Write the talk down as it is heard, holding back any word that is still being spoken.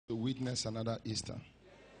to witness another Easter,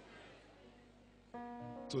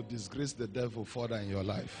 to disgrace the devil further in your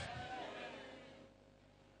life.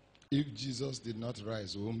 If Jesus did not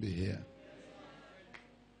rise, we won't be here.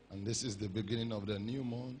 And this is the beginning of the new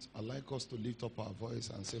month. I'd like us to lift up our voice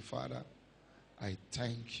and say, Father, I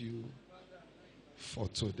thank you for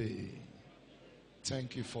today.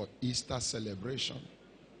 Thank you for Easter celebration.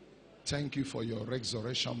 Thank you for your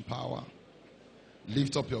resurrection power.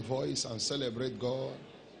 Lift up your voice and celebrate God.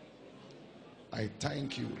 I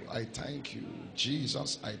thank you. I thank you.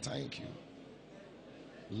 Jesus, I thank you.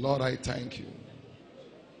 Lord, I thank you.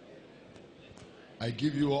 I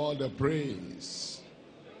give you all the praise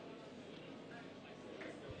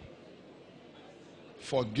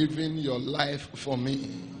for giving your life for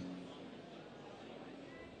me.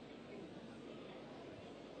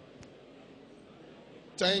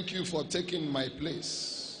 Thank you for taking my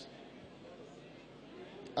place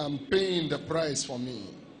and paying the price for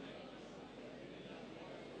me.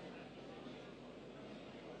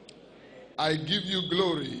 I give you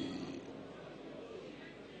glory.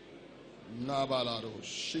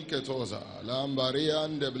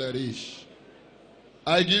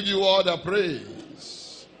 I give you all the praise.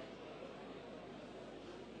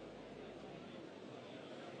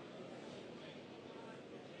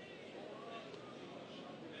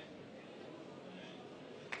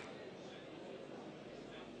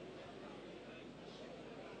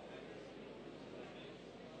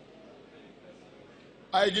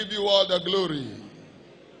 I give you all the glory.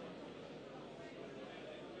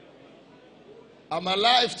 I'm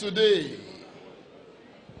alive today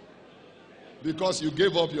because you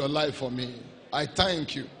gave up your life for me. I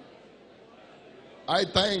thank you. I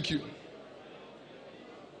thank you.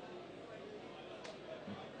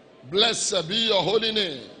 Blessed be your holy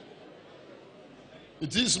name.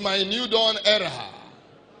 It is my new dawn era,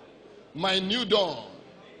 my new dawn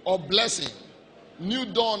of blessing, new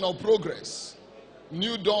dawn of progress,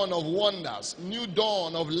 new dawn of wonders, new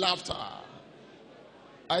dawn of laughter.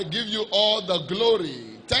 I give you all the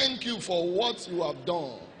glory. Thank you for what you have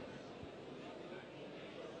done.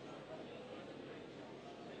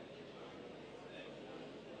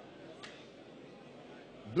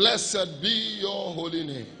 Blessed be your holy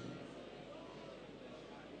name.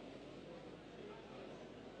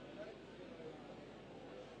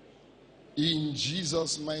 In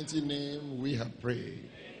Jesus' mighty name we have prayed.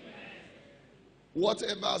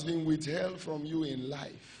 Whatever has been withheld from you in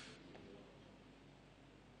life,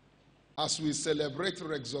 as we celebrate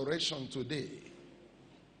resurrection today,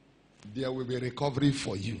 there will be recovery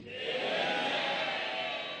for you.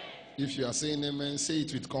 If you are saying amen, say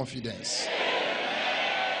it with confidence.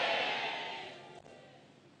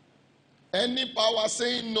 Any power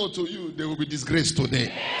saying no to you, they will be disgraced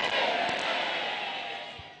today.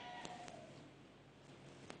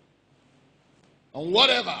 And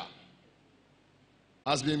whatever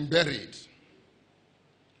has been buried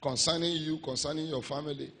concerning you, concerning your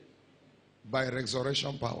family, by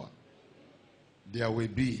resurrection power, there will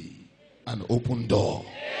be an open door.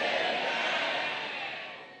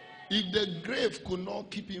 If the grave could not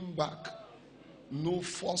keep him back, no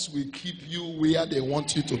force will keep you where they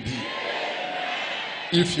want you to be.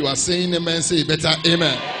 If you are saying amen, say better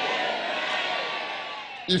amen.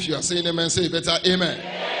 If you are saying amen, say better amen.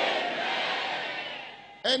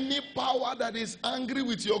 Any power that is angry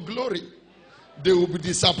with your glory, they will be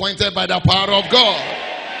disappointed by the power of God.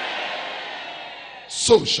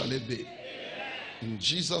 So shall it be. In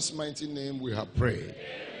Jesus' mighty name we have prayed.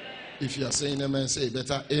 If you are saying amen, say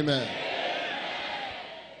better amen.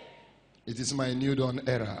 It is my new dawn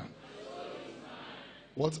era.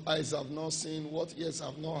 What eyes have not seen, what ears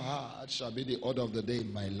have not heard, shall be the order of the day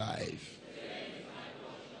in my life.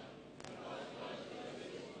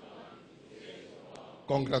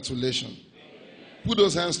 Congratulations. Put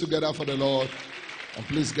those hands together for the Lord. And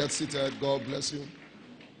please get seated. God bless you.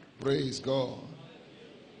 Praise God.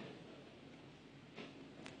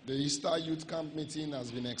 The Easter Youth Camp meeting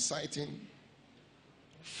has been exciting,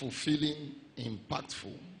 fulfilling,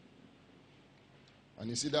 impactful. And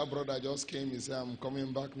you see that brother just came, he said, I'm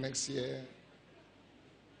coming back next year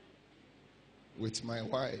with my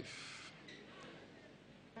wife.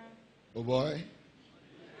 Oh boy.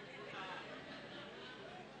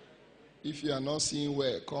 If you are not seeing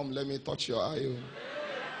where, come, let me touch your eye.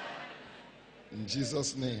 In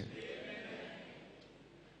Jesus' name.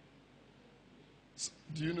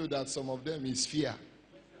 Do you know that some of them is fear?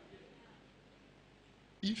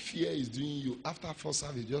 If fear is doing you, after first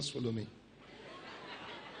service, just follow me.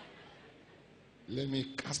 Let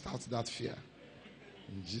me cast out that fear.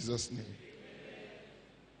 In Jesus' name.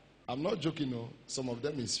 I'm not joking, no. Some of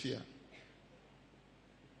them is fear.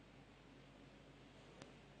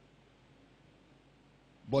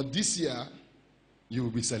 But this year, you will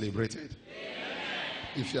be celebrated.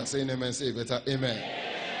 If you are saying amen, say better amen.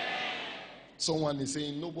 Someone is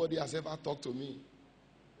saying, nobody has ever talked to me.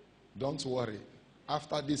 Don't worry.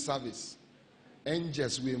 After this service,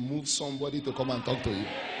 angels will move somebody to come and talk to you.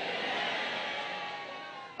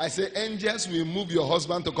 I say, angels will move your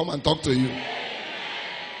husband to come and talk to you.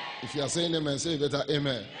 If you are saying amen, say better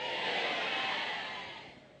amen.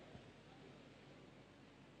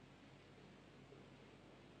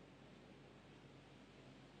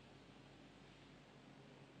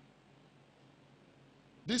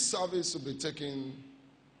 This service will be taking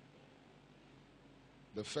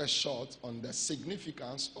the first shot on the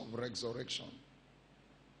significance of resurrection.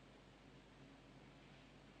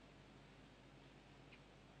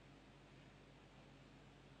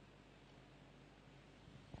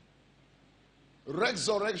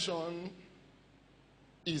 Resurrection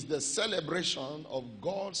is the celebration of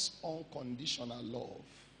God's unconditional love.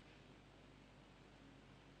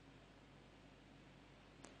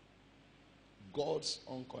 God's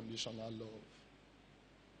unconditional love.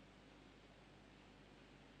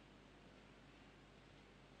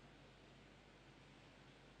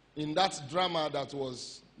 In that drama that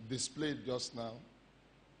was displayed just now,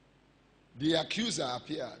 the accuser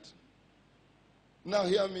appeared. Now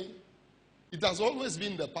hear me. It has always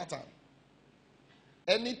been the pattern.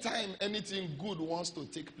 Anytime anything good wants to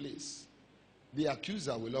take place, the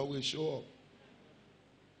accuser will always show up.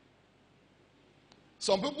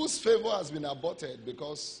 Some people's favor has been aborted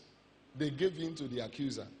because they gave in to the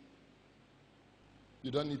accuser. You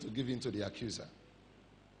don't need to give in to the accuser.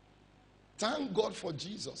 Thank God for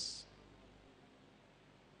Jesus.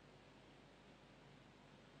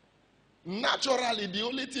 Naturally, the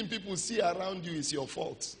only thing people see around you is your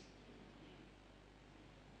fault.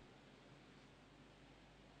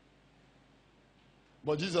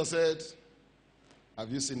 But Jesus said, have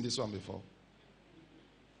you seen this one before?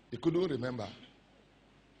 He couldn't remember.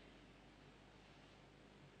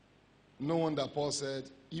 No wonder Paul said,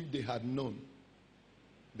 if they had known,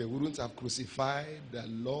 they wouldn't have crucified the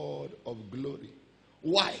Lord of glory.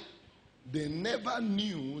 Why? They never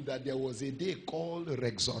knew that there was a day called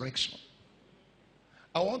resurrection.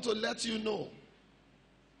 I want to let you know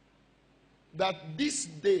that this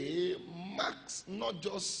day marks not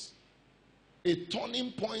just a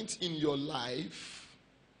turning point in your life.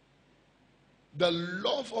 The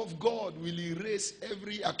love of God will erase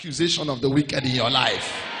every accusation of the wicked in your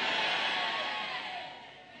life.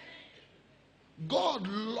 God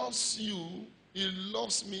loves you. He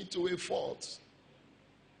loves me to a fault.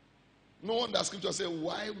 No wonder scripture says,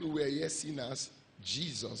 while we were yet sinners,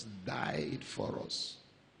 Jesus died for us.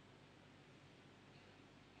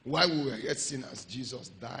 While we were yet sinners, Jesus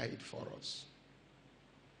died for us.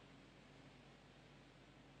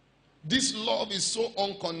 This love is so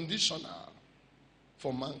unconditional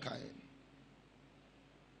for mankind.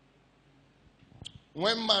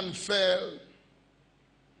 When man fell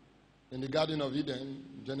in the Garden of Eden,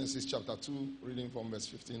 Genesis chapter 2, reading from verse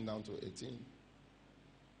 15 down to 18.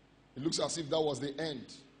 It looks as if that was the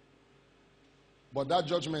end. But that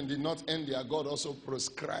judgment did not end there. God also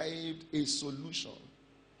prescribed a solution.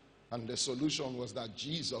 And the solution was that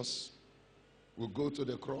Jesus will go to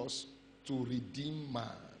the cross to redeem man,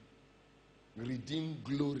 redeem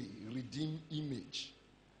glory, redeem image,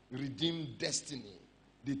 redeem destiny.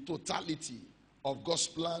 The totality of God's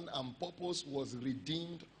plan and purpose was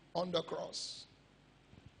redeemed on the cross.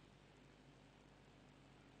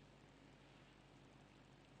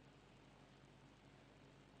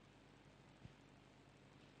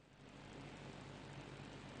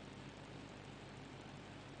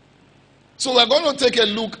 So we're going to take a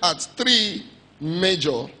look at three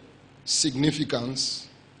major significance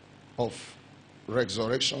of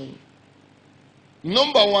resurrection.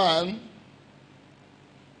 Number one,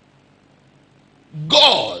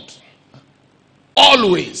 God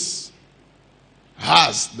always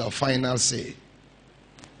has the final say.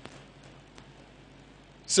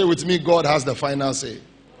 Say with me, God has the final say.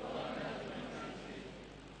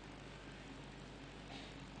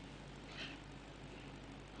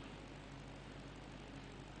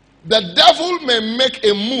 The devil may make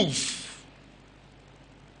a move,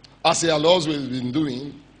 as he has always been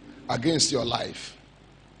doing, against your life,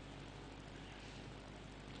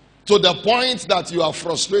 to the point that you are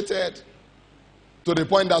frustrated, to the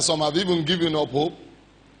point that some have even given up hope.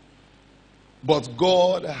 But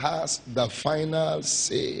God has the final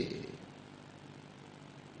say.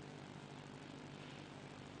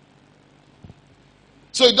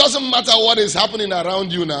 So it doesn't matter what is happening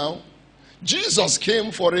around you now. Jesus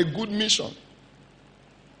came for a good mission.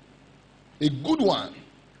 A good one.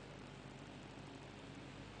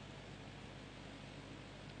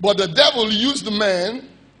 But the devil used men,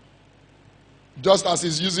 just as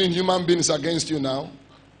he's using human beings against you now,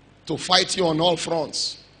 to fight you on all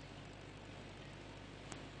fronts,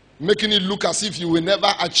 making it look as if you will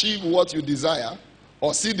never achieve what you desire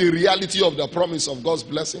or see the reality of the promise of God's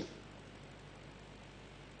blessing.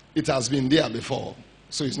 It has been there before,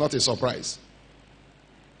 so it's not a surprise.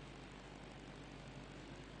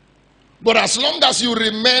 But as long as you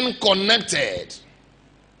remain connected,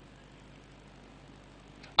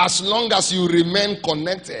 as long as you remain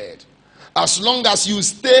connected, as long as you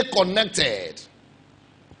stay connected,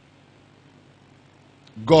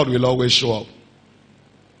 God will always show up.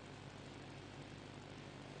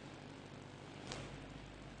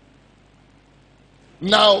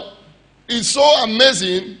 Now, it's so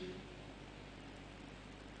amazing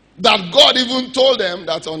that God even told them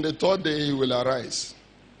that on the third day he will arise.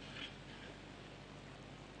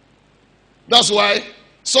 That's why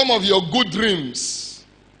some of your good dreams,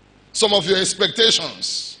 some of your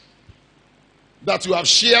expectations that you have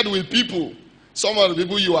shared with people, some of the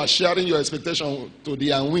people you are sharing your expectation to,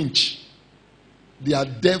 they are winch. They are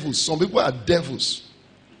devils. Some people are devils.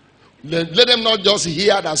 Let them not just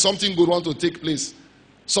hear that something good want to take place.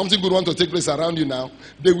 Something good want to take place around you now.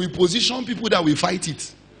 They will position people that will fight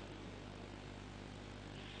it.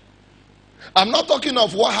 I'm not talking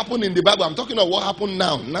of what happened in the Bible. I'm talking of what happened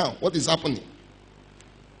now. Now, what is happening?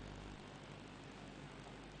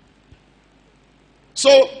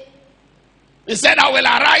 So, he said, I will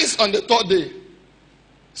arise on the third day.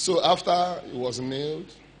 So after he was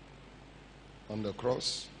nailed on the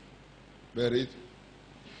cross, buried,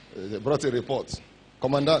 they brought a report.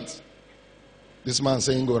 Commandant, this man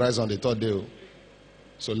saying go rise on the third day.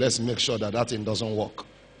 So let's make sure that that thing doesn't work.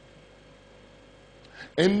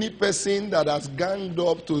 Any person that has ganged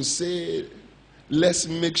up to say, let's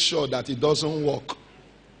make sure that it doesn't work.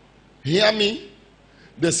 Hear me?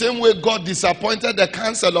 The same way God disappointed the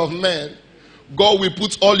counsel of men, God will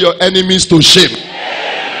put all your enemies to shame.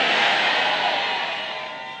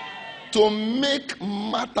 To make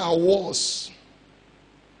matter worse.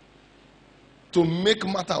 To make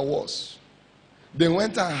matter worse. They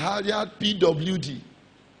went and hired PWD,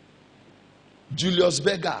 Julius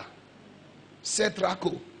Berger, Seth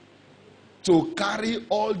Racco, to carry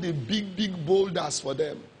all the big boulders for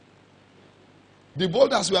them. The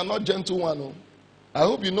boulders were not gentle ones. I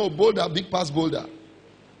hope you know boulder, big past boulder.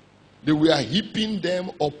 They were heaping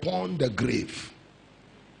them upon the grave.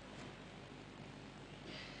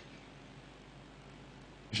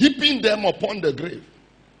 Heaping them upon the grave.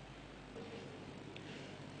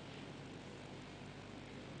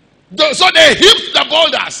 So they heaped the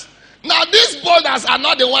boulders. Now these boulders are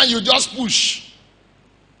not the one you just push.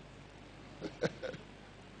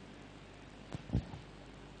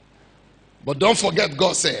 But don't forget,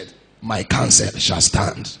 God said, my counsel shall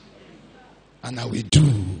stand, and I will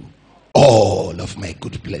do all of my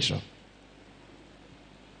good pleasure.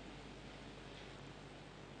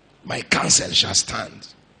 My counsel shall stand.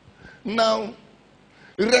 Now,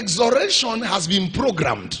 resurrection has been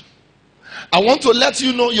programmed. I want to let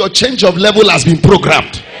you know your change of level has been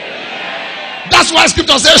programmed. That's why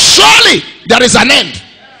scripture says, surely there is an end,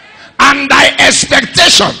 and thy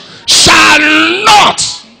expectation shall not.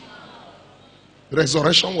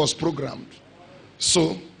 Resurrection was programmed.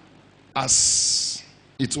 So, as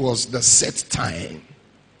it was the set time,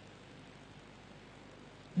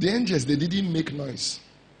 the angels, they didn't make noise.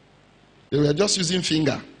 They were just using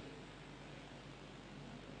finger.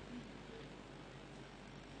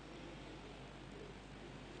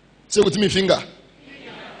 Say with me, finger.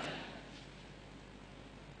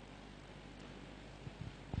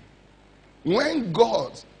 When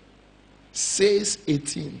God says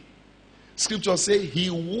 18, scripture says he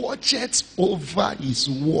watcheth over his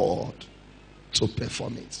word to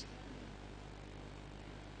perform it.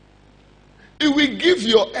 It will give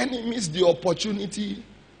your enemies the opportunity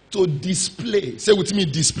to display. Say with me,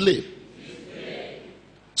 display.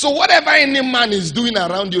 So whatever any man is doing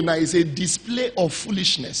around you now is a display of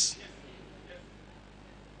foolishness.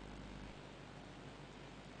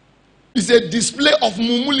 It's a display of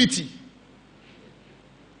humility.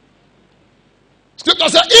 Scripture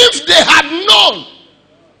says, if they had known,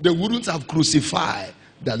 they wouldn't have crucified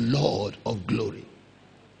the Lord of glory.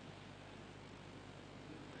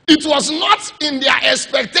 It was not in their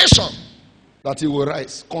expectation that he will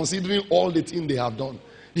rise, considering all the things they have done.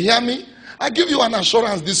 You hear me? I give you an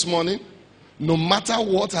assurance this morning. No matter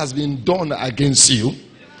what has been done against you,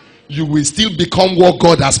 you will still become what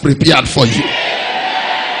God has prepared for you.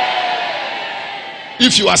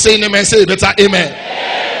 If you are saying amen, say better amen.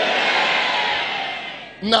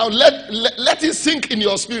 Now let it sink in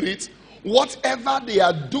your spirit. whatever they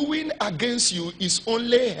are doing against you is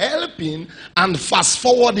only helping and fast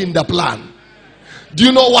forwarding the plan. Do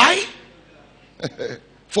you know why?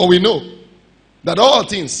 For we know that all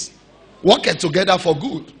things work together for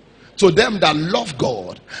good to them that love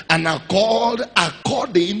God and are called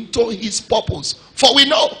according to his purpose. For we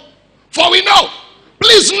know,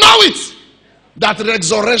 please know it, that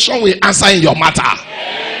resurrection will answer in your matter.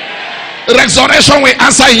 Resurrection will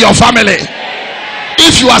answer in your family.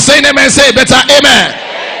 If you are saying amen, say better amen.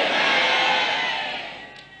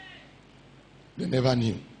 They never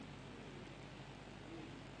knew.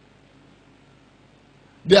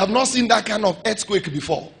 They have not seen that kind of earthquake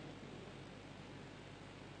before.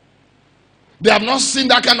 They have not seen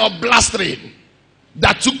that kind of blast rain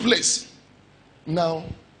that took place. Now,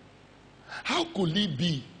 how could it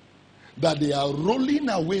be that they are rolling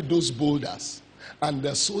away those boulders and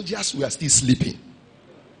the soldiers were still sleeping?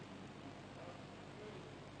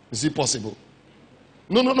 Is it possible?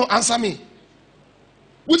 No, answer me.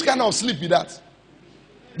 Which kind of sleep is that?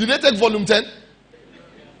 Did they take volume 10?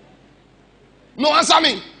 No, answer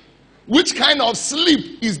me. Which kind of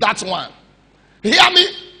sleep is that one? Hear me?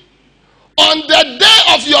 On the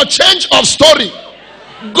day of your change of story,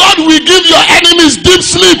 God will give your enemies deep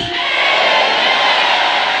sleep.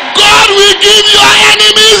 God will give your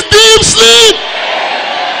enemies deep sleep.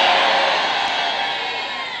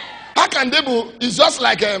 How can they be? It's just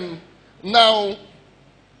like now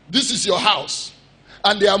this is your house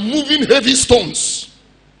and they are moving heavy stones.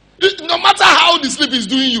 No matter how the sleep is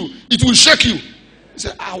doing you, it will shake you. You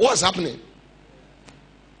say, what's happening?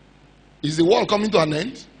 Is the world coming to an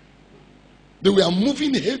end? They were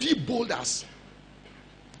moving heavy boulders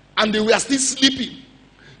and they were still sleeping.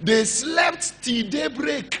 They slept till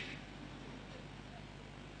daybreak.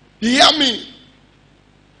 Hear me.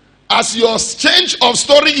 As your change of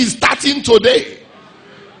story is starting today,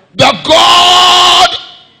 the God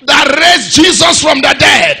that raised Jesus from the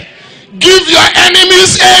dead give your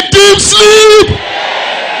enemies a deep sleep.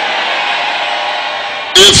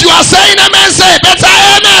 If you are saying amen, say better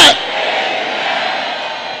amen.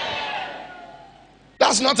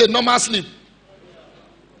 That's not a normal sleep.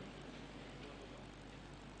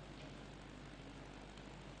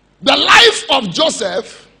 The life of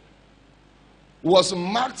Joseph was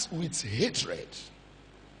marked with hatred,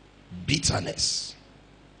 bitterness,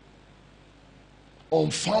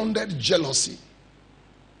 unfounded jealousy,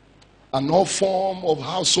 and all form of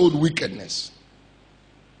household wickedness.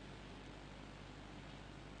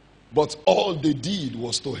 But all they did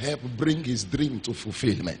was to help bring his dream to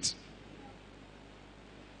fulfillment.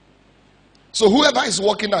 So whoever is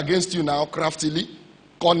working against you now, craftily,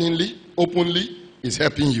 cunningly, openly, is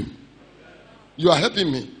helping you. You are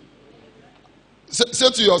helping me. Say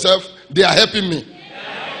to yourself, they are helping me.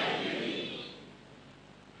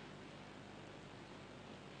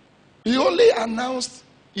 He only announced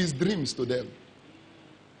his dreams to them.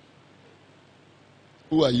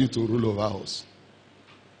 Who are you to rule over us?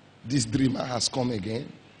 This dreamer has come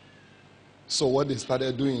again. So what they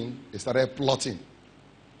started doing, they started plotting,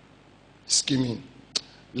 scheming.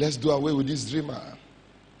 Let's do away with this dreamer.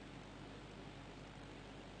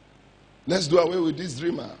 Let's do away with this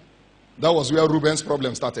dreamer. That was where Reuben's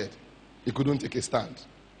problem started. He couldn't take a stand.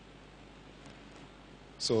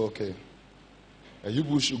 So, okay.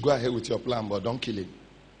 You should go ahead with your plan, but don't kill him.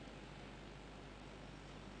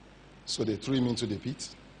 So they threw him into the pit.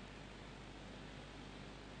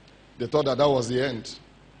 They thought that was the end.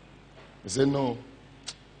 They said, no.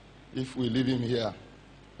 If we leave him here,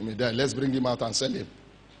 he may die. Let's bring him out and sell him.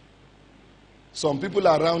 Some people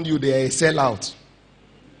around you, they are a sellout.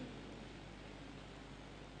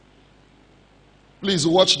 Please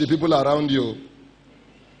watch the people around you.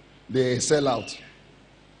 They sell out.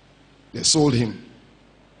 They sold him.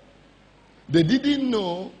 They didn't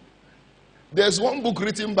know. There's one book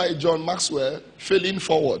written by John Maxwell, Failing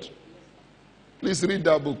Forward. Please read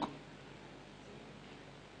that book.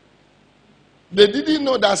 They didn't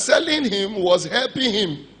know that selling him was helping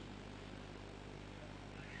him.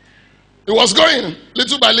 He was going.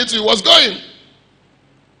 Little by little, he was going.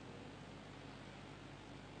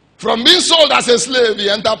 From being sold as a slave, he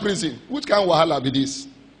entered prison. Which kind of wahala be this?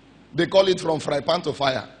 They call it from fry pan to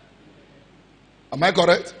fire. Am I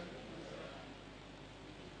correct?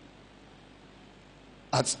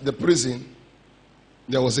 At the prison,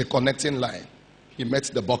 there was a connecting line. He met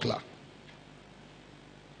the buckler.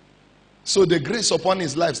 So the grace upon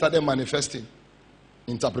his life started manifesting.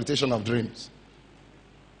 Interpretation of dreams.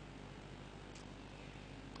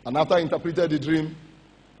 And after I interpreted the dream,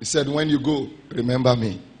 he said, when you go, remember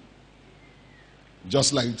me.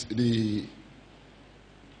 Just like the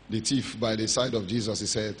thief by the side of Jesus, he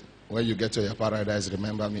said, When you get to your paradise,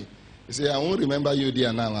 remember me. You say, I won't remember you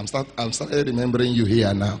there now. I'm started remembering you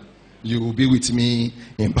here now. You will be with me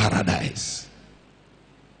in paradise.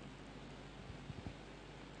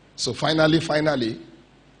 So finally,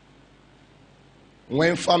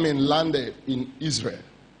 when famine landed in Israel,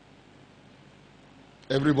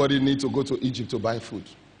 everybody need to go to Egypt to buy food.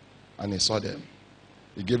 And he saw them.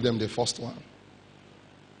 He gave them the first one.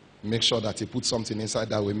 Make sure that he put something inside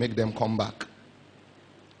that will make them come back.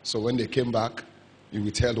 So when they came back, he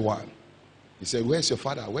withheld one. He said, where's your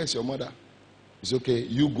father? Where's your mother? He said, okay,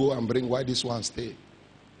 you go and bring why this one stay.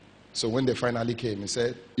 So when they finally came, he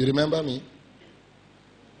said, you remember me?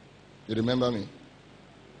 You remember me?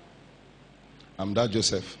 I'm that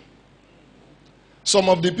Joseph. Some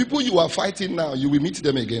of the people you are fighting now, you will meet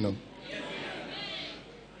them again. No?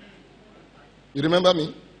 You remember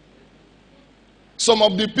me? Some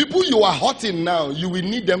of the people you are hurting now, you will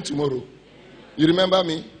need them tomorrow. You remember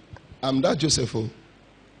me? I'm that Joseph. Oh.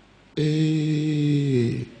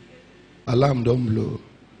 Hey, alarm don't blow.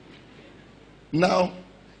 Now,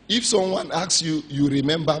 if someone asks you, you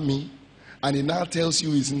remember me, and he now tells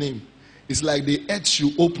you his name, it's like the earth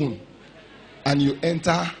should open and you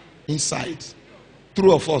enter inside.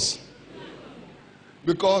 True or false?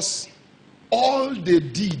 Because all they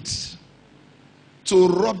did to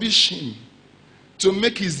rubbish him, to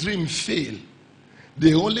make his dream fail,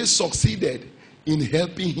 they only succeeded in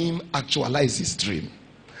helping him actualize his dream.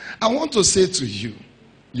 I want to say to you,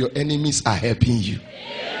 your enemies are helping you.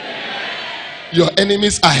 Your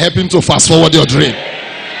enemies are helping to fast forward your dream.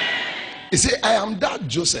 He said, I am that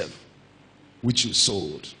Joseph which you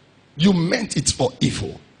sold. You meant it for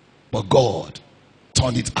evil, but God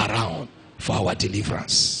turned it around for our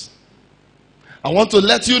deliverance. I want to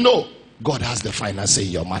let you know, God has the final say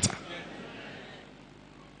in your matter.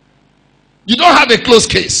 You don't have a closed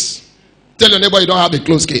case. Tell your neighbor you don't have a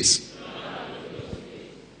closed case.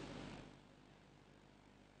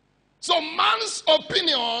 So man's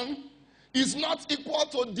opinion is not equal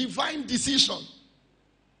to divine decision.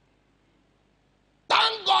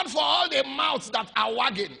 Thank God for all the mouths that are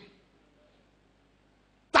wagging.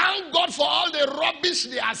 Thank God for all the rubbish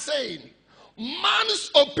they are saying. Man's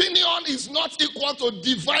opinion is not equal to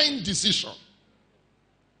divine decision.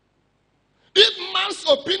 If man's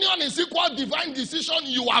opinion is equal to divine decision,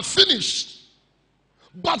 you are finished.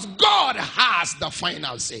 But God has the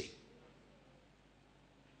final say.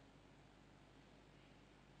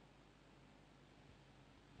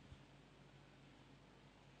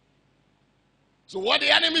 So what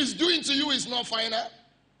the enemy is doing to you is not final.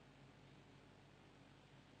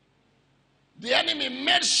 The enemy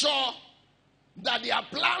made sure that their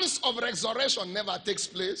plans of resurrection never takes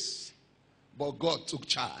place, but God took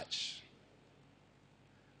charge.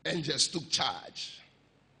 Angels took charge.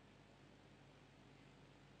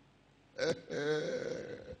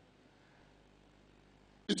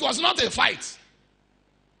 It was not a fight.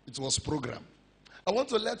 It was programmed. I want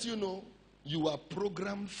to let you know, you are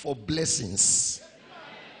programmed for blessings.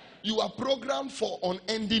 You are programmed for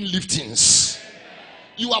unending liftings.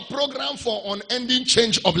 You are programmed for unending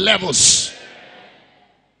change of levels.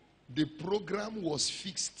 The program was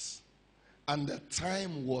fixed and the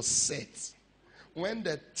time was set. When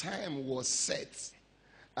the time was set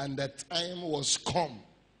and the time was come,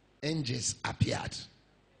 angels appeared.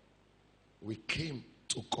 We came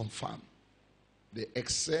to confirm. They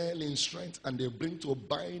excel in strength and they bring to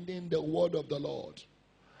binding the word of the Lord.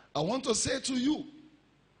 I want to say to you,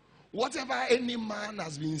 whatever any man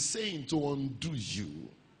has been saying to undo you,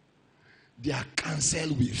 their counsel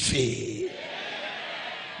will fail.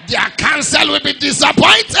 Their counsel will be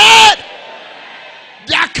disappointed.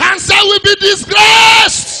 Their counsel will be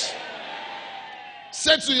disgraced.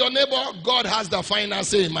 Say to your neighbor, God has the final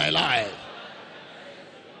say in my life.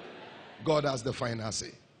 God has the final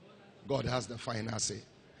say. God has the final say.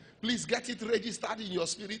 Please get it registered in your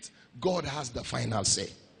spirit. God has the final say.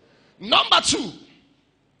 Number 2.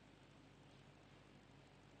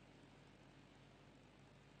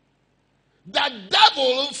 The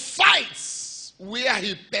devil fights where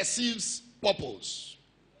he perceives purpose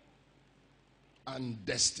and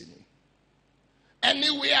destiny.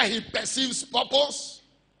 Anywhere he perceives purpose,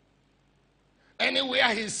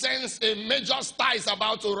 anywhere he senses a major star is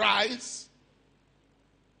about to rise,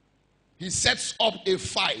 he sets up a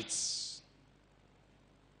fight.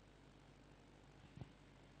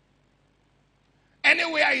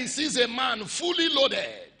 Anywhere he sees a man fully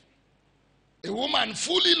loaded, a woman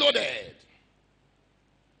fully loaded,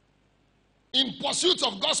 in pursuit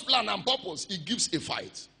of God's plan and purpose, he gives a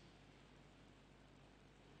fight.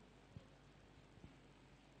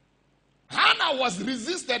 Hannah star was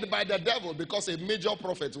resisted by the devil because a major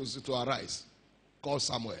prophet was to arise, called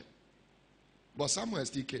Samuel. But Samuel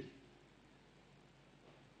still came.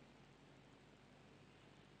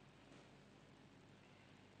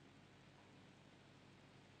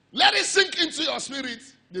 Let it sink into your spirit.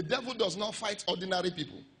 The devil does not fight ordinary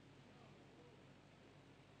people.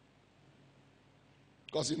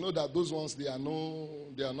 Because you know that those ones, they are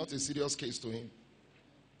not a serious case to him.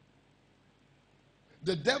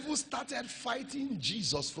 The devil started fighting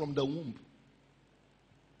Jesus from the womb.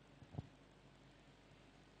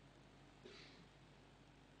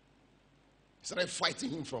 He started fighting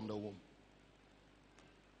him from the womb.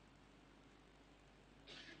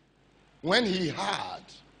 When he heard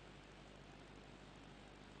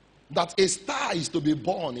that a star is to be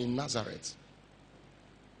born in Nazareth,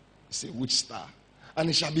 he said, which star? And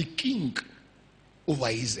he shall be king over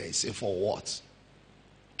Israel. He said, for what?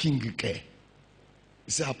 King Ke.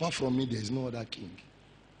 He said, apart from me, there is no other king.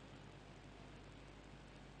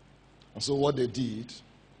 And so what they did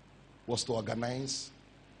was to organize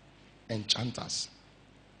enchanters.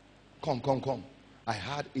 Come. I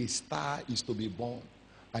heard a star is to be born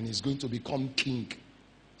and he's going to become king.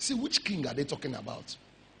 See, which king are they talking about?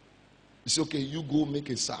 He said, okay, you go make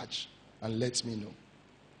a search and let me know.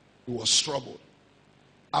 He was troubled.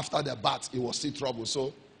 After the birth, he was still troubled.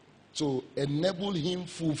 So to enable him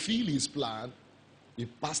fulfill his plan, he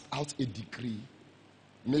passed out a decree.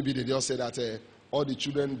 Maybe they just said that all the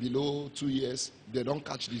children below 2 years, they don't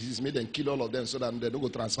catch disease. Made them kill all of them so that they don't go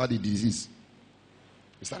transfer the disease.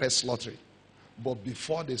 He started slaughtering. But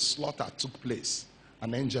before the slaughter took place,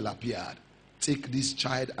 an angel appeared. Take this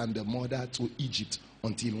child and the mother to Egypt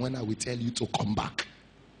until when I will tell you to come back.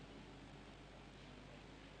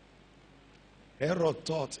 Herod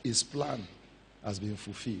thought his plan has been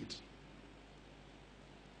fulfilled.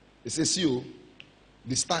 He says, see,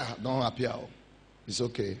 the star don't appear. It's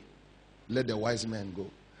okay. Let the wise men go.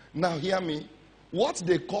 Now hear me. What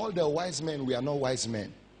they call the wise men were not wise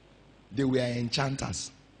men. They were enchanters.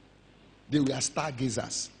 They were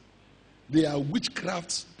stargazers. They are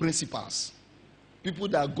witchcraft principals. People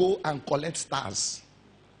that go and collect stars.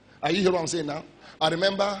 Are you hearing what I'm saying now? I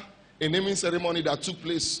remember a naming ceremony that took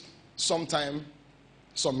place some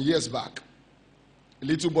years back. A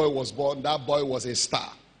little boy was born. That boy was a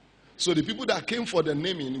star. So the people that came for the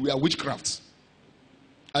naming were witchcrafts.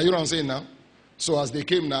 Are you know what I'm saying now? So as they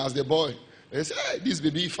came now, as the boy, they said, hey, this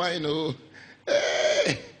baby fine, oh.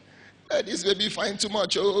 Hey, this baby fine too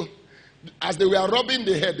much, oh. As they were rubbing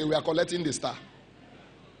the head, they were collecting the star.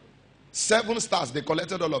 7 stars, they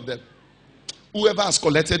collected all of them. Whoever has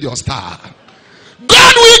collected your star,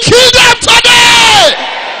 God will kill them today!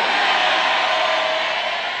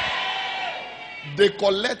 They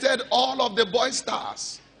collected all of the boy's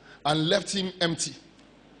stars and left him empty.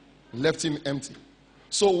 Left him empty.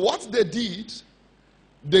 So what they did,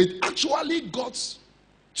 they actually got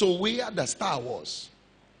to where the star was.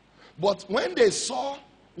 But when they saw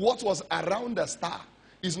what was around the star,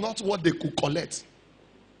 is not what they could collect.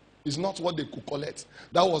 It's not what they could collect.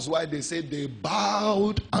 That was why they said they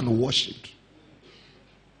bowed and worshipped.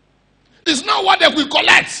 It's not what they could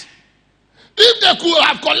collect. If they could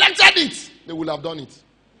have collected it, they would have done it.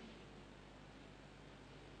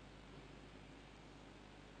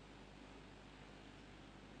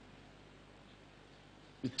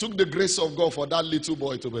 It took the grace of God for that little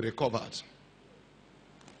boy to be recovered.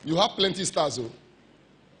 You have plenty stars, though.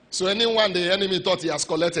 So anyone the enemy thought he has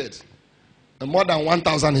collected, and more than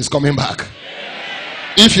 1,000 is coming back. Amen.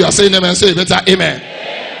 If you are saying amen, say better amen.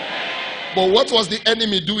 Amen. But what was the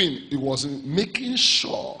enemy doing? He was making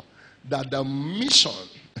sure that the mission,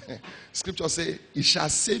 scripture says, he shall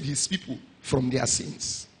save his people from their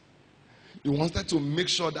sins. He wanted to make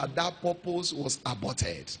sure that that purpose was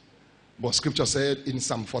aborted. But scripture said in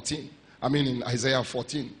in Isaiah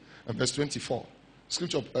 14 and verse 24.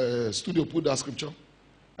 Scripture, studio put that scripture.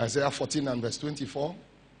 Isaiah 14 and verse 24.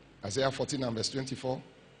 Isaiah 14 and verse 24.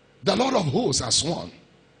 The Lord of hosts has sworn,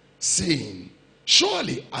 saying,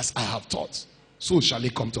 surely as I have taught, so shall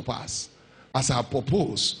it come to pass. As I have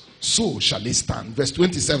proposed, so shall it stand. Verse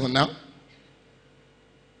 27 now.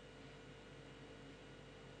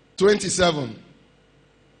 27.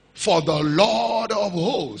 For the Lord of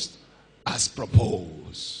hosts has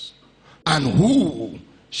proposed, and who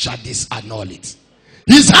shall disannul it?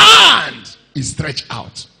 His hand is stretched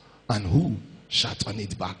out, and who shall turn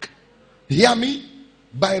it back? Hear me?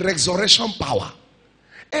 By resurrection power,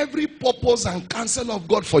 every purpose and counsel of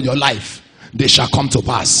God for your life, they shall come to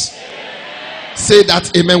pass. Say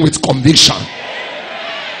that amen with conviction.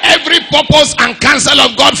 Every purpose and counsel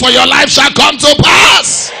of God for your life shall come to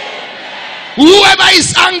pass. Whoever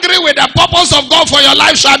is angry with the purpose of God for your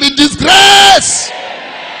life shall be disgraced.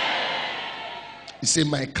 He said,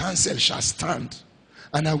 my counsel shall stand,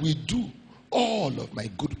 and I will do all of my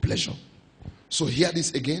good pleasure. So hear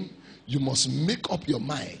this again. You must make up your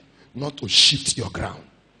mind not to shift your ground.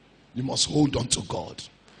 You must hold on to God.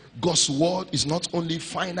 God's word is not only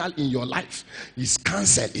final in your life. His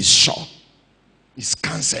counsel is sure. His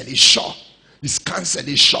counsel is sure. His counsel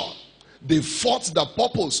is sure. They fought the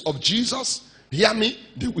purpose of Jesus. Hear me?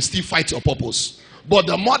 They will still fight your purpose. But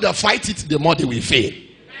the more they fight it, the more they will fail.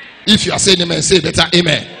 If you are saying amen, say better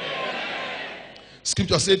amen.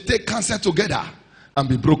 Scripture says, take counsel together and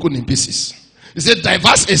be broken in pieces. He said,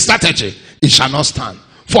 diverse a strategy, it shall not stand.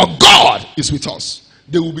 For God is with us.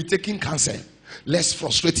 They will be taking counsel. Let's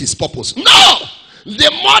frustrate his purpose. No!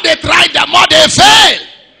 The more they try, the more they fail.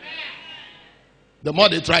 The more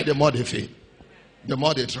they try, the more they fail. The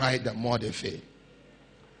more they try, the more they fail.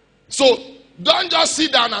 So, don't just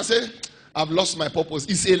sit down and say, I've lost my purpose.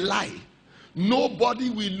 It's a lie. Nobody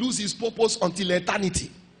will lose his purpose until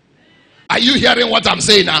eternity. Are you hearing what I'm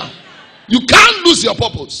saying now? You can't lose your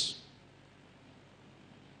purpose.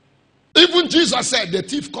 Even Jesus said, the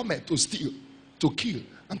thief cometh to steal, to kill,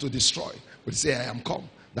 and to destroy. But he said, I am come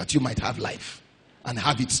that you might have life and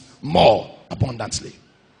have it more abundantly.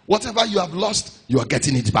 Whatever you have lost, you are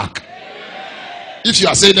getting it back. If you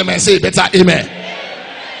are saying amen, say better amen.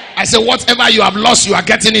 I say, whatever you have lost, you are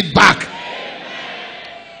getting it back.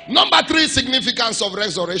 Number 3, significance of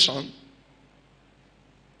resurrection.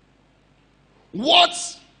 What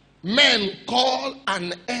men call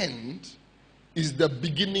an end is the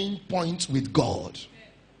beginning point with God.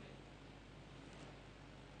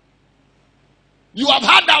 You have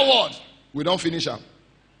heard that word. We don't finish them.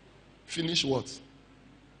 Finish what?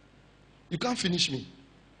 You can't finish me.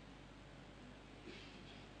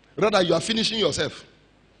 Rather, you are finishing yourself.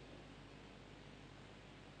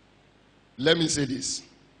 Let me say this.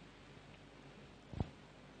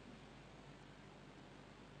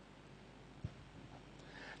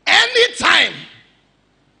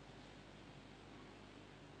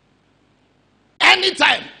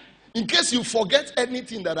 Anytime, in case you forget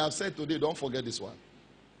anything that I've said today, don't forget this one.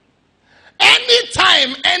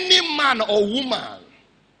 Anytime any man or woman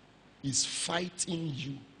is fighting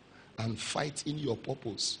you and fighting your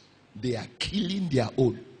purpose, they are killing their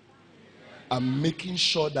own and making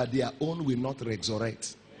sure that their own will not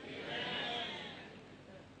resurrect.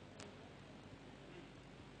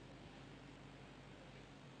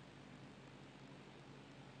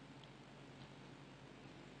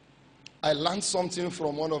 I learned something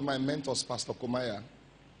from one of my mentors, Pastor Komaya,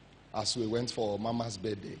 as we went for Mama's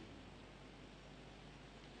birthday.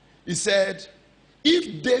 He said,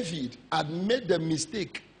 if David had made the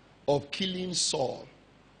mistake of killing Saul,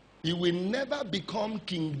 he will never become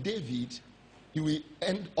King David. He will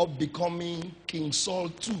end up becoming King Saul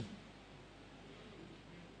too.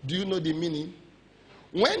 Do you know the meaning?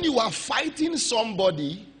 When you are fighting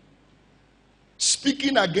somebody,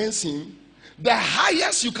 speaking against him, the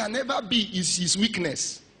highest you can ever be is his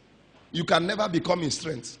weakness. You can never become his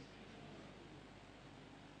strength.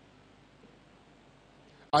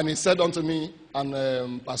 And he said unto me,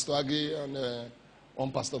 and Pastor Agi and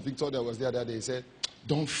one Pastor Victor that was there that day, he said,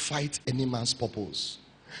 don't fight any man's purpose.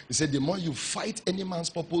 He said, the more you fight any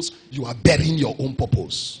man's purpose, you are burying your own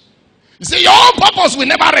purpose. He said, your own purpose will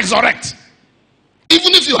never resurrect.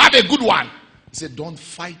 Even if you have a good one. He said, don't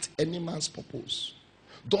fight any man's purpose.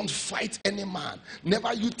 Don't fight any man.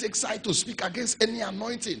 Never you take side to speak against any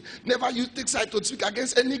anointing. Never you take side to speak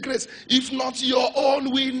against any grace. If not, your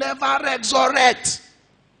own will never resurrect.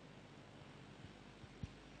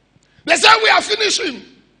 They say we are finishing.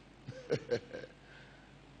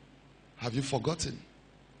 Have you forgotten?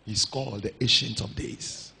 He's called the Ancient of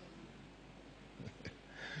Days.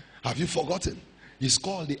 Have you forgotten? He's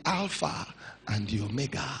called the Alpha and the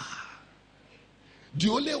Omega. The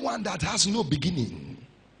only one that has no beginning.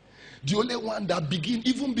 The only one that began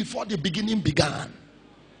even before the beginning began.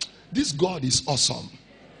 This God is awesome.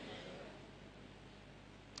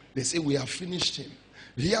 They say we have finished him.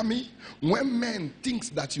 Hear me? When men think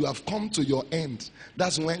that you have come to your end,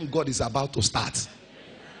 that's when God is about to start.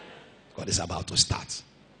 God is about to start.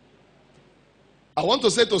 I want to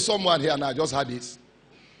say to someone here, and I just heard this.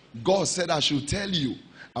 God said I should tell you,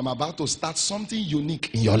 I'm about to start something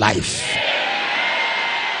unique in your life.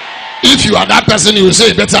 If you are that person, you will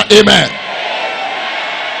say better amen.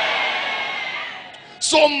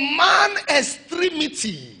 So man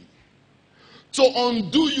extremity to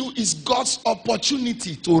undo you is God's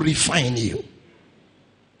opportunity to refine you,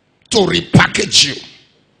 to repackage you,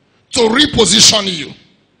 to reposition you.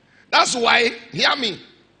 That's why, hear me,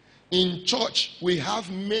 In church, we have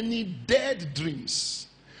many dead dreams.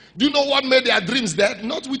 Do you know what made their dreams dead?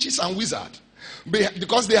 Not witches and wizards.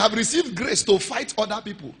 Because they have received grace to fight other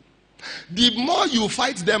people. The more you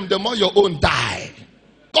fight them, the more your own die.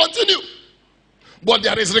 Continue. But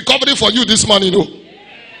there is recovery for you this morning. No?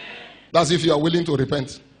 That's if you are willing to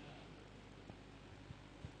repent.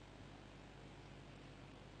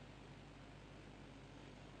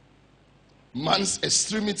 Man's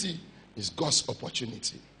extremity is God's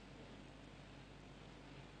opportunity.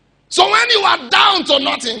 So when you are down to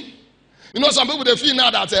nothing, you know, some people they feel now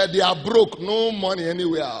that they are broke, no money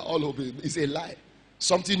anywhere, all over. It's a lie.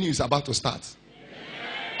 Something new is about to start.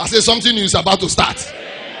 I say something new is about to start.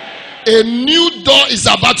 A new door is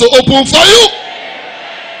about to open for you.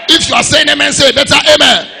 If you are saying amen, say better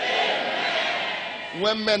amen.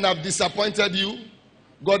 When men have disappointed you,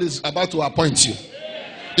 God is about to appoint you.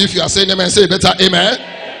 If you are saying amen, say better amen.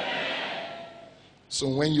 So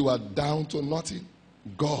when you are down to nothing,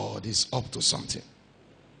 God is up to something.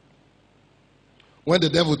 When the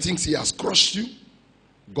devil thinks he has crushed you,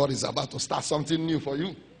 God is about to start something new for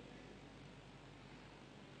you.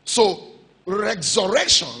 So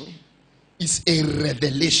resurrection is a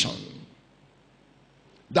revelation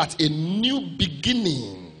that a new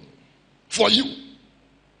beginning for you.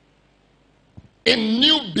 A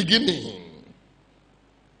new beginning.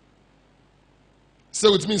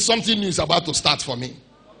 So it means something new is about to start for me.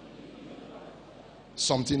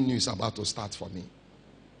 Something new is about to start for me.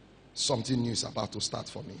 Something new is about to start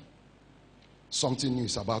for me. Something new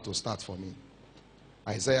is about to start for me.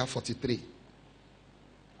 Isaiah 43.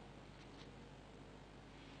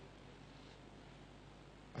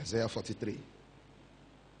 Isaiah 43.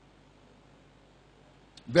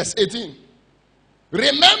 Verse 18.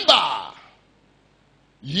 Remember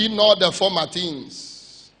ye not the former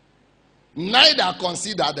things, neither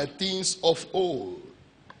consider the things of old.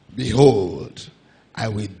 Behold, I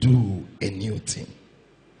will do a new thing.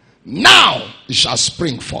 Now it shall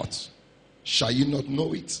spring forth. Shall you not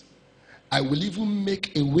know it? I will even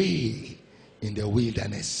make a way in the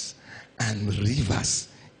wilderness and rivers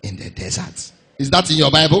in the desert. Is that in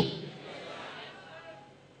your Bible?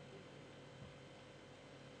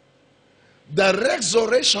 The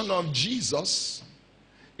resurrection of Jesus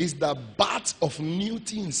is the birth of new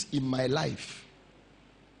things in my life.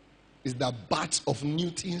 Is the birth of new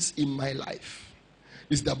things in my life.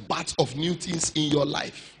 Is the birth of new things in your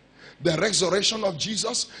life. The resurrection of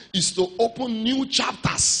Jesus is to open new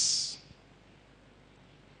chapters.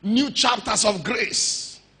 New chapters of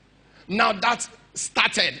grace. Now that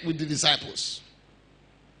started with the disciples.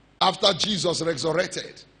 After Jesus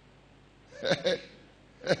resurrected,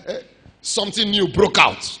 something new broke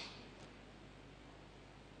out.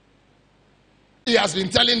 He has been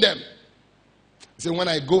telling them, he said, when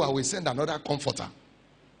I go, I will send another comforter.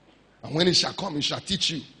 And when he shall come, he shall teach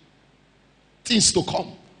you things to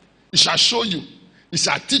come. He shall show you. He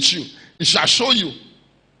shall teach you. He shall show you.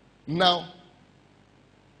 Now,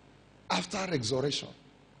 after resurrection,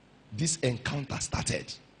 this encounter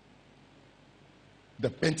started. The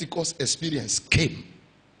Pentecost experience came.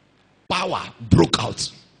 Power broke out.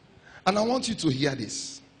 And I want you to hear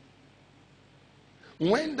this.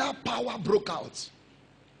 When that power broke out,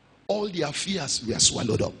 all their fears were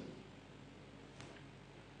swallowed up.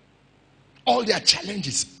 All their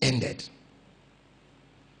challenges ended.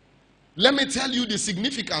 Let me tell you the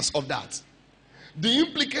significance of that. The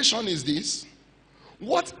implication is this.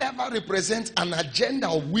 Whatever represents an agenda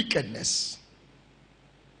of wickedness,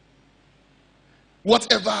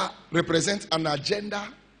 whatever represents an agenda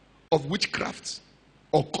of witchcraft,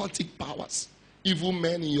 occultic powers, evil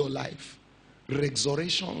men in your life,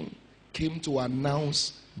 resurrection came to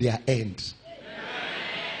announce their end.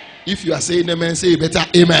 If you are saying amen, say better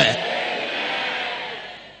amen.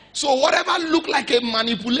 So whatever looked like a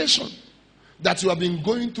manipulation that you have been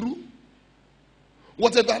going through,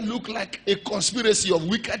 whatever looked like a conspiracy of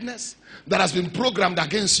wickedness that has been programmed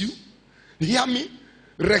against you, hear me,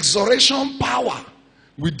 resurrection power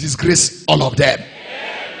will disgrace all of them.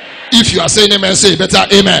 If you are saying amen, say better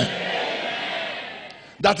amen.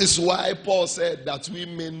 That is why Paul said that we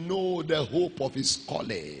may know the hope of his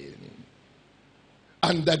calling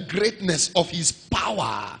and the greatness of his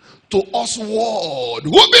power to us world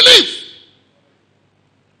who believe.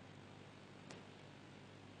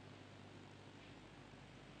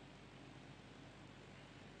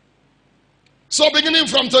 So beginning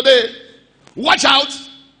from today, watch out.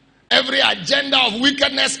 Every agenda of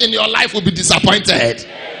wickedness in your life will be disappointed.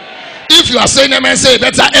 If you are saying amen, say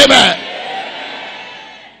better amen.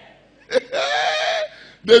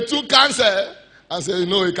 They took cancer and said,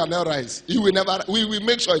 no, it cannot rise. We will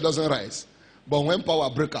make sure it doesn't rise. But when power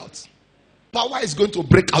break out, power is going to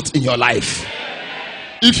break out in your life.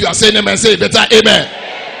 If you are saying amen, say better amen.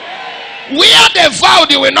 Where they vowed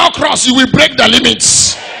you will not cross, you will break the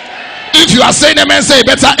limits. If you are saying amen, say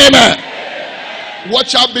better amen.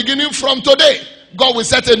 Watch out, beginning from today, God will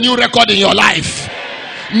set a new record in your life.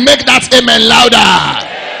 Make that amen louder.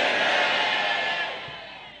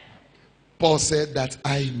 Paul said that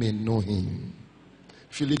I may know him.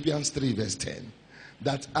 Philippians 3 verse 10.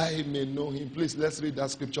 That I may know him. Please, let's read that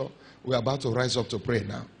scripture. We're about to rise up to pray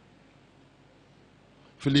now.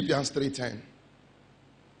 Philippians 3:10.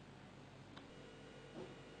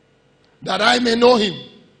 That I may know him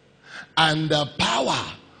and the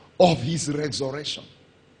power of his resurrection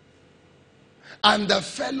and the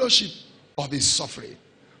fellowship of his suffering,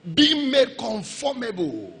 being made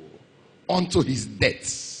conformable unto his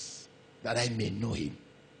death, that I may know him.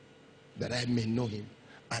 That I may know him.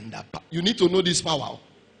 And you need to know this power.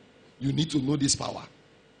 You need to know this power.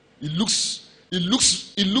 It looks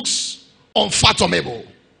unfathomable.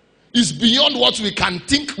 It's beyond what we can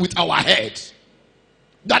think with our head.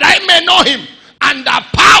 That I may know him and the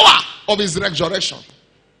power of his resurrection.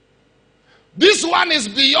 This one is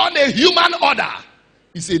beyond a human order.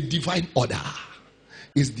 It's a divine order.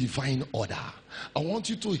 It's divine order. I want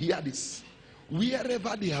you to hear this.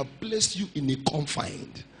 Wherever they have placed you in a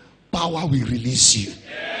confined, power will release you.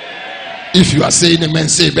 If you are saying amen,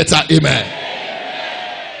 say better amen.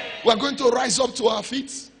 We're going to rise up to our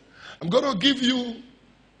feet. I'm going to give you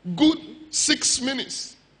good 6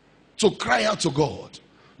 minutes to cry out to God.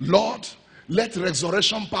 Lord, let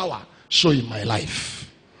resurrection power show in my life.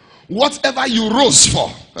 Whatever you rose for.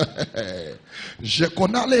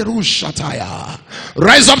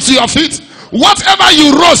 Rise up to your feet. Whatever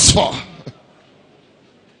you rose for.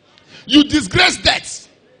 You disgrace death.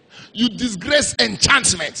 You disgrace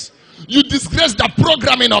enchantment. You disgrace the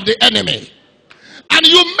programming of the enemy. And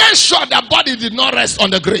you made sure the body did not rest on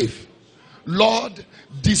the grave. Lord,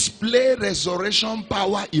 display resurrection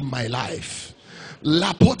power in my life.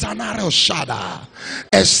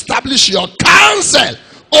 Establish your counsel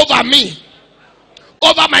over me,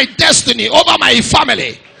 over my destiny, over my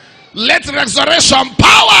family. Let resurrection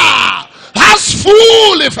power has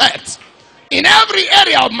full effect in every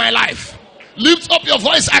area of my life. Lift up your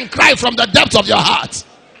voice and cry from the depth of your heart.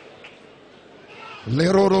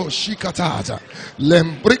 Leroro shikatata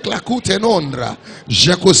lembrikla kutenondra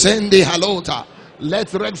jekusendi halota.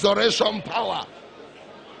 Let resurrection power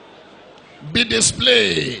be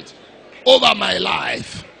displayed over my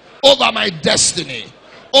life, over my destiny,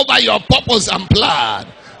 over your purpose and plan.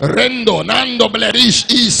 Rendo nando blerish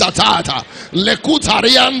isatata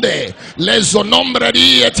lekutariande lezonombre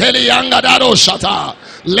di etelianga daro shata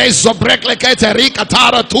lezobreklekete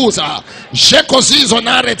rikatara tuza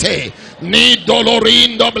jekosizonarete ni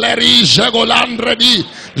dolorindo bleri jegolandre di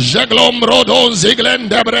jeglomro don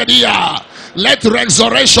ziglende bredia. Let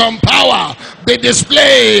resurrection power be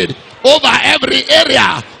displayed over every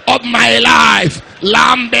area of my life.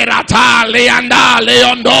 Lamberata leanda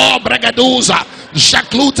leondo bregaduza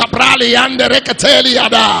Jacluta prali ande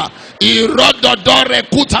rekateliada irododore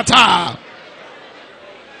kutata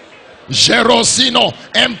Jerosino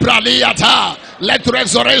empraliata. Let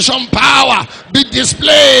resurrection power be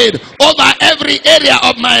displayed over every area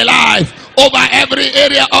of my life, over every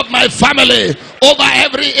area of my family, over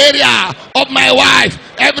every area of my wife,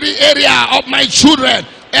 every area of my children,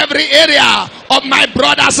 every area of my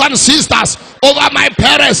brothers and sisters, over my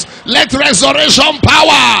parents. Let resurrection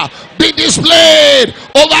power be displayed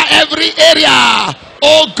over every area.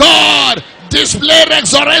 Oh God, display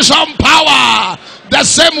resurrection power the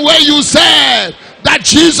same way you said that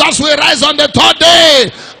Jesus will rise on the third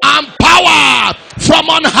day, and power from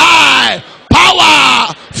on high,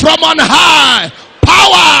 power from on high,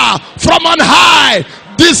 power from on high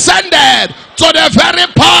descended to the very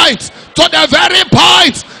point,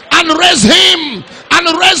 and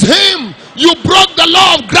raised him, You broke the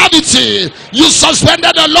law of gravity. You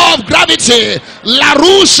suspended the law of gravity. La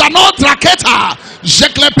rusha no traketa.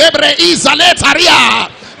 Jeklepebre izaletaria.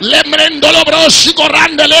 Lemrendolobro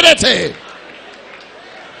shikorande lerete.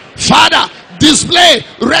 Father, display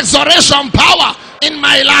resurrection power in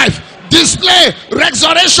my life. Display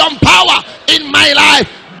resurrection power in my life.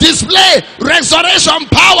 Display resurrection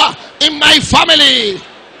power in my family.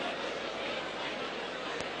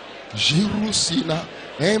 Jirusina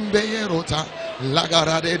Embeyerota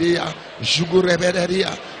Lagaraderia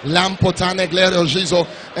Jugureberia Lampotane Glero Jizo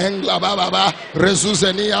Engla Baba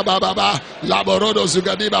Resuzenia Baba Laborodo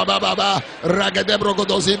Zugadi Baba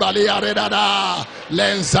Ragadebrogodozi Balia Redada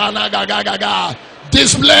Lenzana Gagaga.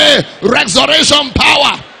 Display resurrection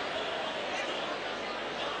power.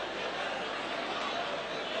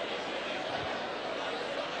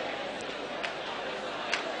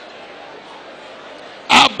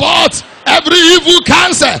 every evil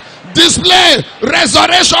cancer, display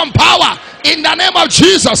resurrection power in the name of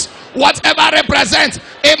Jesus. Whatever represents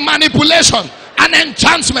a manipulation, an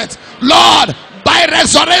enchantment, Lord, by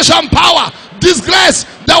resurrection power, disgrace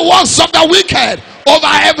the works of the wicked over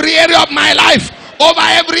every area of my life, over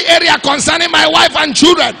every area concerning my wife and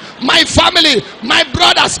children, my family, my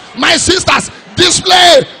brothers, my sisters.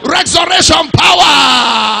 Display resurrection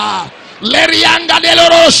power. Lerianga de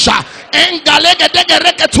Lorosha, Engalege de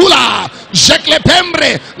Gereketula,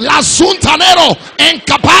 Jeklepembre, La Suntanero,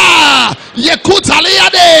 Enkapa,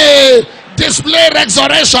 Yekutaliade. Display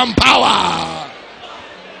resurrection power.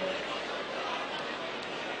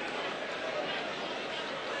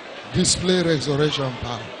 Display resurrection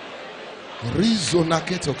power.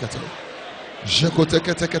 Rizonaketo kete.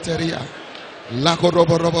 Jekoteketeketeria.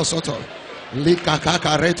 Lakoroborobo soto.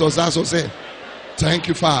 Likakaka reto zazose. Thank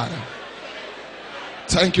you, Father.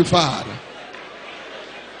 Thank you, Father.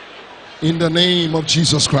 In the name of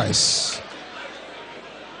Jesus Christ.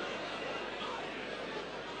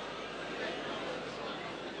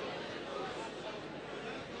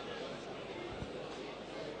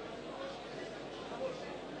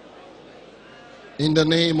 In the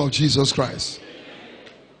name of Jesus Christ.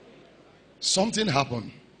 Something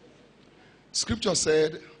happened. Scripture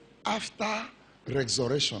said, after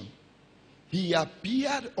resurrection, he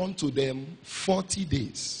appeared unto them 40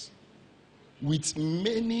 days with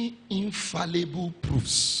many infallible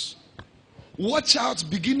proofs. Watch out,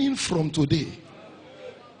 beginning from today.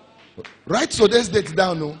 Write today's date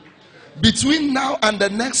down. No? Between now and the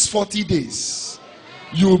next 40 days,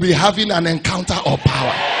 you will be having an encounter of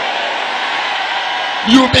power.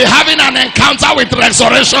 You will be having an encounter with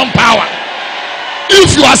resurrection power.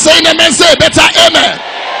 If you are saying amen, say better amen.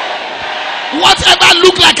 Whatever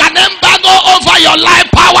look like an embargo over your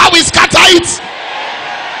life, power will scatter it.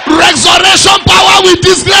 Resurrection power will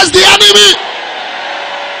disgrace the enemy.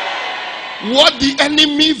 What the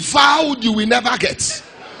enemy vowed you will never get.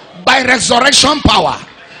 By resurrection power,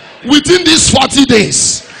 within these 40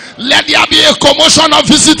 days, let there be a commotion of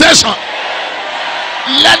visitation.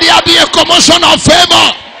 Let there be a commotion of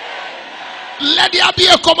favor. Let there be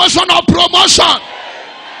a commotion of promotion.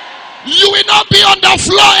 You will not be on the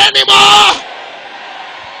floor anymore.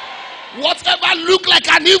 Whatever look like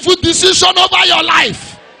an evil decision over your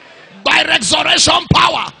life, by resurrection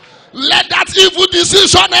power, let that evil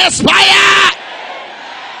decision expire.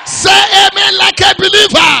 Say amen like a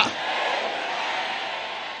believer.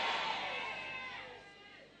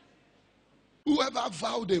 Whoever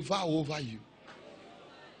vowed a vow over you,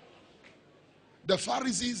 the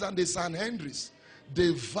Pharisees and the Sanhedrin, they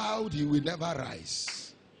vowed he will never rise.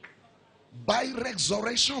 By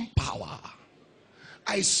resurrection power,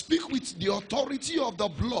 I speak with the authority of the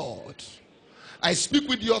blood. I speak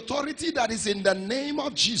with the authority that is in the name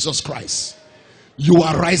of Jesus Christ. You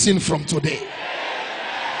are rising from today.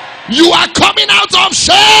 You are coming out of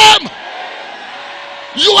shame.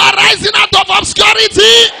 You are rising out of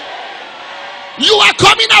obscurity. You are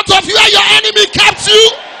coming out of where your enemy kept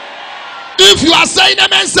you. If you are saying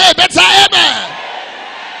amen, say better amen.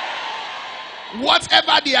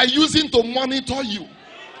 Whatever they are using to monitor you,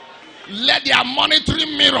 let their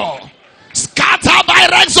monitoring mirror scatter by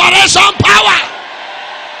resurrection power.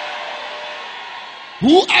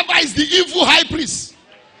 Whoever is the evil high priest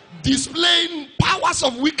displaying powers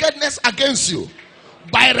of wickedness against you,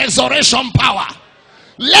 by resurrection power,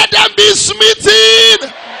 let them be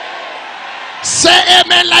smitten. Say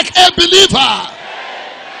amen like a believer.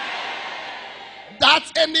 That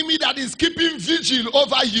enemy that is keeping vigil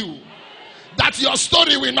over you, that your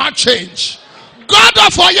story will not change, God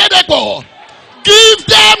of Oyedeko, give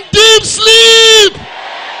them deep sleep.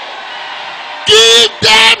 Give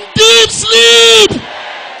them deep sleep.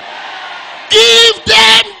 Give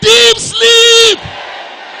them deep sleep.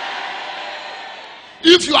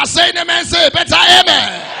 If you are saying amen, say better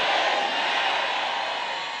amen.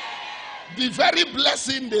 The very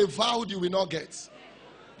blessing they vowed you will not get.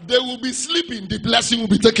 They will be sleeping, the blessing will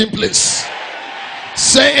be taking place.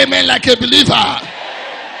 Say amen like a believer.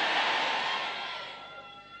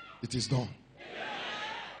 It is done.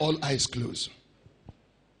 All eyes closed.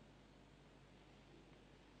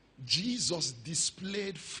 Jesus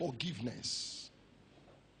displayed forgiveness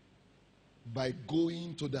by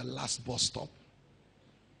going to the last bus stop.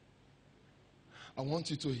 I want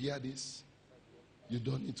you to hear this. You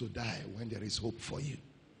don't need to die when there is hope for you.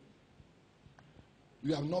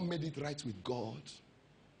 You have not made it right with God.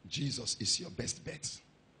 Jesus is your best bet.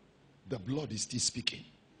 The blood is still speaking.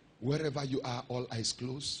 Wherever you are, all eyes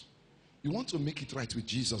closed. You want to make it right with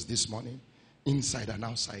Jesus this morning, inside and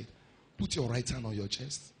outside. Put your right hand on your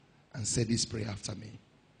chest and say this prayer after me.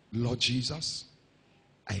 Lord Jesus,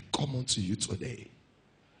 I come unto you today.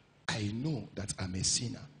 I know that I'm a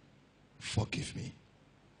sinner. Forgive me.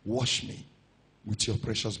 Wash me with your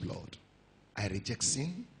precious blood. I reject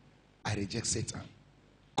sin. I reject Satan.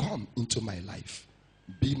 Come into my life.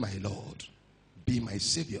 Be my Lord. Be my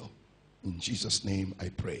Savior. In Jesus' name I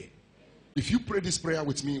pray. If you pray this prayer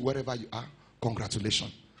with me wherever you are,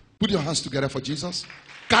 congratulations. Put your hands together for Jesus.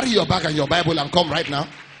 Carry your bag and your Bible and come right now.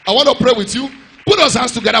 I want to pray with you. Put those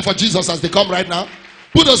hands together for Jesus as they come right now.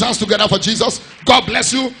 Put those hands together for Jesus. God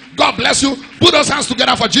bless you. God bless you. Put those hands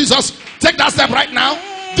together for Jesus. Take that step right now.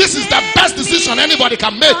 This is the best decision anybody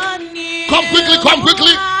can make. Come quickly, come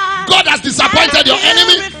quickly. God has disappointed your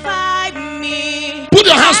enemy. Put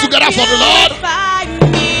your hands together for the Lord.